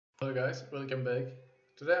Hello guys, welcome back.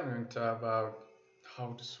 Today I'm going to talk about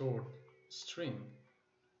how to sort string.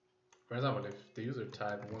 For example, if the user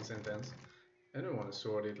type one sentence and we want to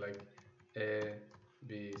sort it like A,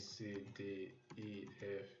 B, C, D, E,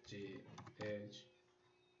 F, G, H.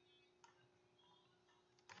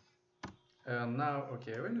 And now,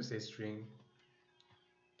 okay, when we say string,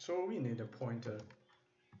 so we need a pointer.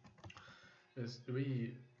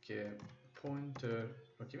 Pointer,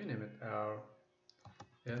 okay, we name it R,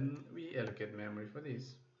 and we allocate memory for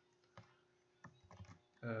this.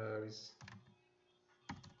 Uh,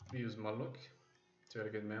 we use malloc to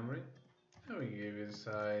allocate memory, and we give it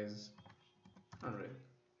size 100.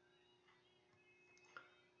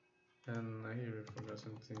 And here we forgot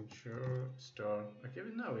something. Sure, star. Okay,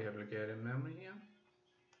 but now we have allocated memory here,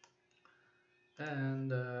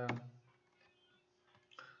 and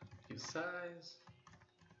give size.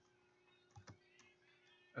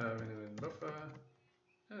 We need a buffer,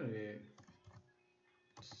 and we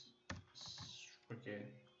okay.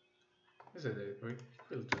 This is it. We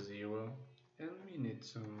equal to 0, and we need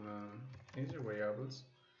some integer variables.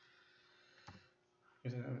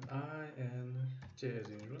 Using I and j as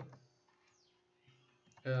usual,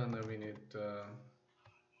 and we need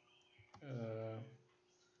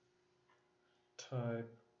type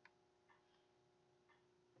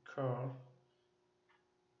car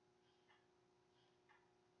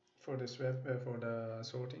for the swap for the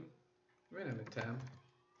sorting. We name it temp.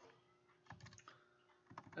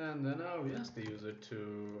 And then now we ask the user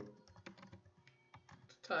to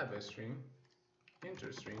type a string,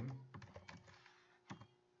 enter string,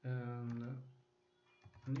 and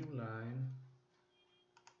a new line.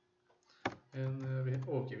 And we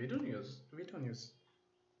don't use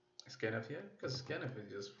scanf here because scanf is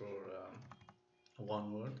just for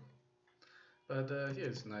one word. But here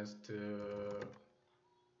it's nice to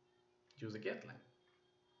use a get line.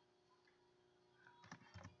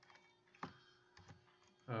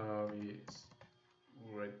 We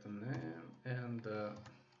write the name and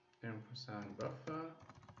ampersand buffer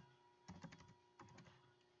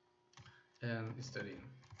and studying.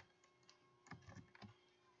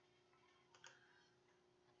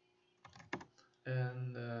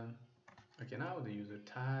 And okay, now the user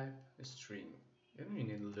type a string, and we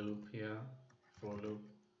need a loop here, for loop,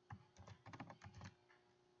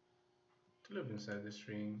 to loop inside the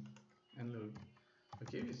string and loop.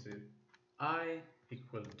 Okay, we said I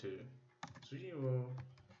equal to 0,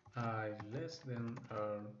 I less than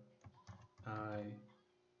or I,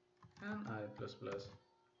 and I plus plus.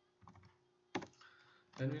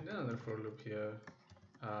 And we need another for loop here.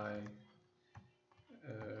 I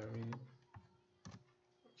we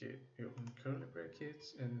okay, you open curly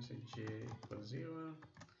brackets and you say j equals 0,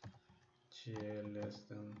 j less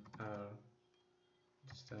than r.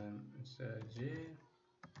 This time it's j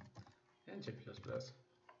and j plus plus.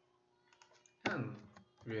 And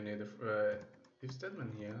we need a if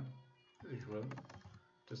statement here, as usual,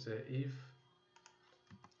 to say if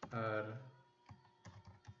r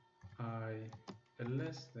I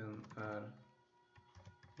less than r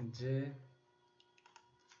j,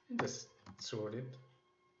 and just sort it.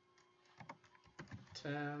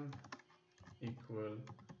 Temp equal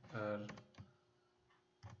r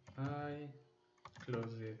I,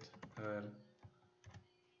 close it, r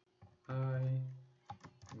I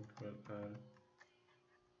equal r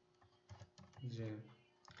j,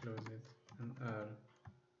 close it, and r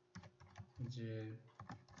j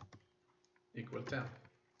equal temp.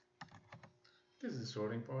 This is the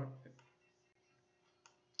sorting part.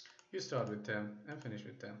 You start with temp and finish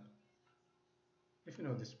with temp. If you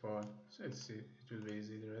know this part, so it will be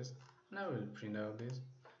easy the rest. Now we'll print out this,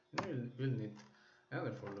 and we'll need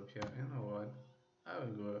another for loop here. You know what? I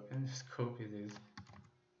will go and just copy this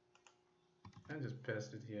and just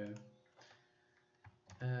paste it here,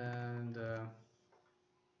 and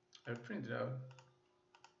I'll print it out.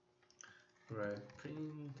 Right,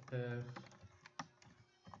 print f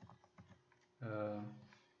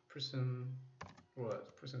person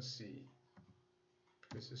what? Person C.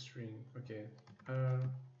 Place a string. Okay.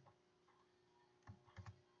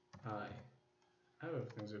 I.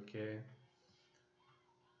 Everything's okay.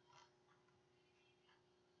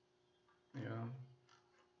 Yeah.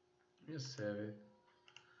 Just save it.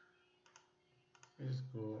 Just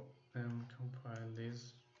go and compile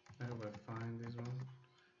this. I hope I find this one.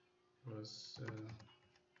 It was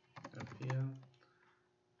up here.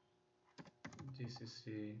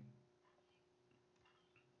 GCC.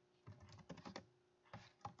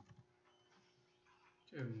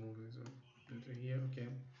 Okay, move this one into here. Okay.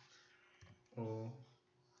 Oh,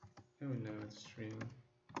 and we know it's string.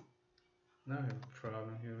 Now I have a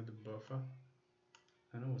problem here with the buffer.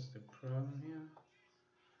 I know what's the problem here?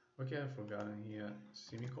 Okay, I've forgotten here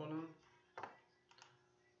semicolon,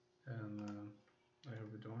 and I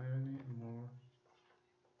hope we don't have any more.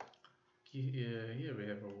 Here we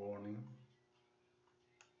have a warning.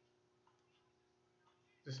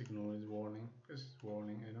 Just ignore this warning. This is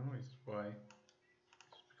warning. I don't know it's why.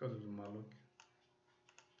 It's because of the malloc.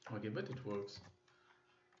 Okay, but it works.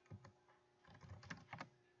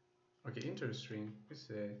 Okay, enter string. We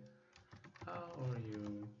say, how are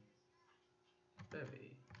you,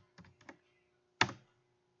 baby?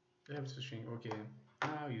 You have to string. Okay,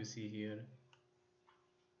 now you see here.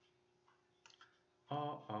 A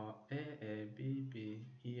A B B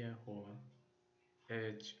E O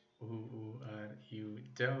H U R U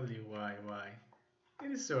W Y Y.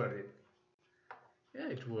 It is sorted. Yeah,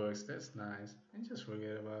 it works. That's nice. And just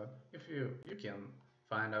forget about if you can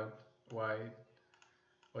find out why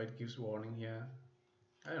it gives warning here.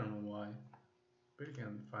 I don't know why, but you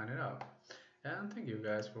can find it out. And thank you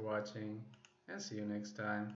guys for watching, and see you next time.